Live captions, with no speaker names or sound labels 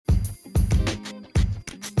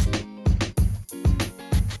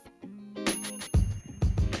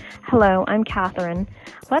Hello, I'm Catherine.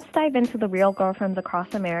 Let's dive into the Real Girlfriends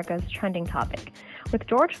Across America's trending topic. With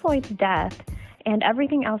George Floyd's death and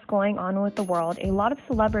everything else going on with the world, a lot of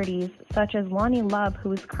celebrities, such as Loni Love,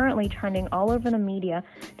 who is currently trending all over the media,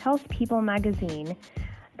 tells People magazine,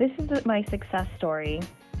 "This is my success story."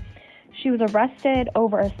 She was arrested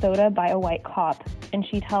over a soda by a white cop, and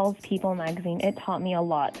she tells People magazine, "It taught me a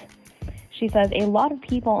lot." She says, "A lot of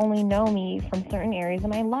people only know me from certain areas of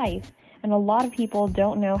my life, and a lot of people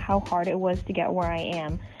don't know how hard it was to get where I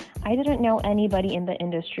am. I didn't know anybody in the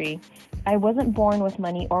industry. I wasn't born with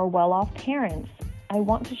money or well-off parents. I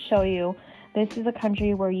want to show you this is a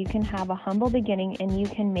country where you can have a humble beginning and you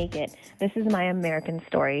can make it. This is my American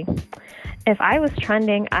story." If I was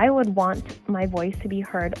trending, I would want my voice to be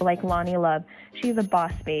heard like Loni Love. She's a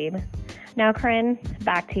boss babe. Now, Corinne,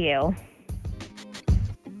 back to you.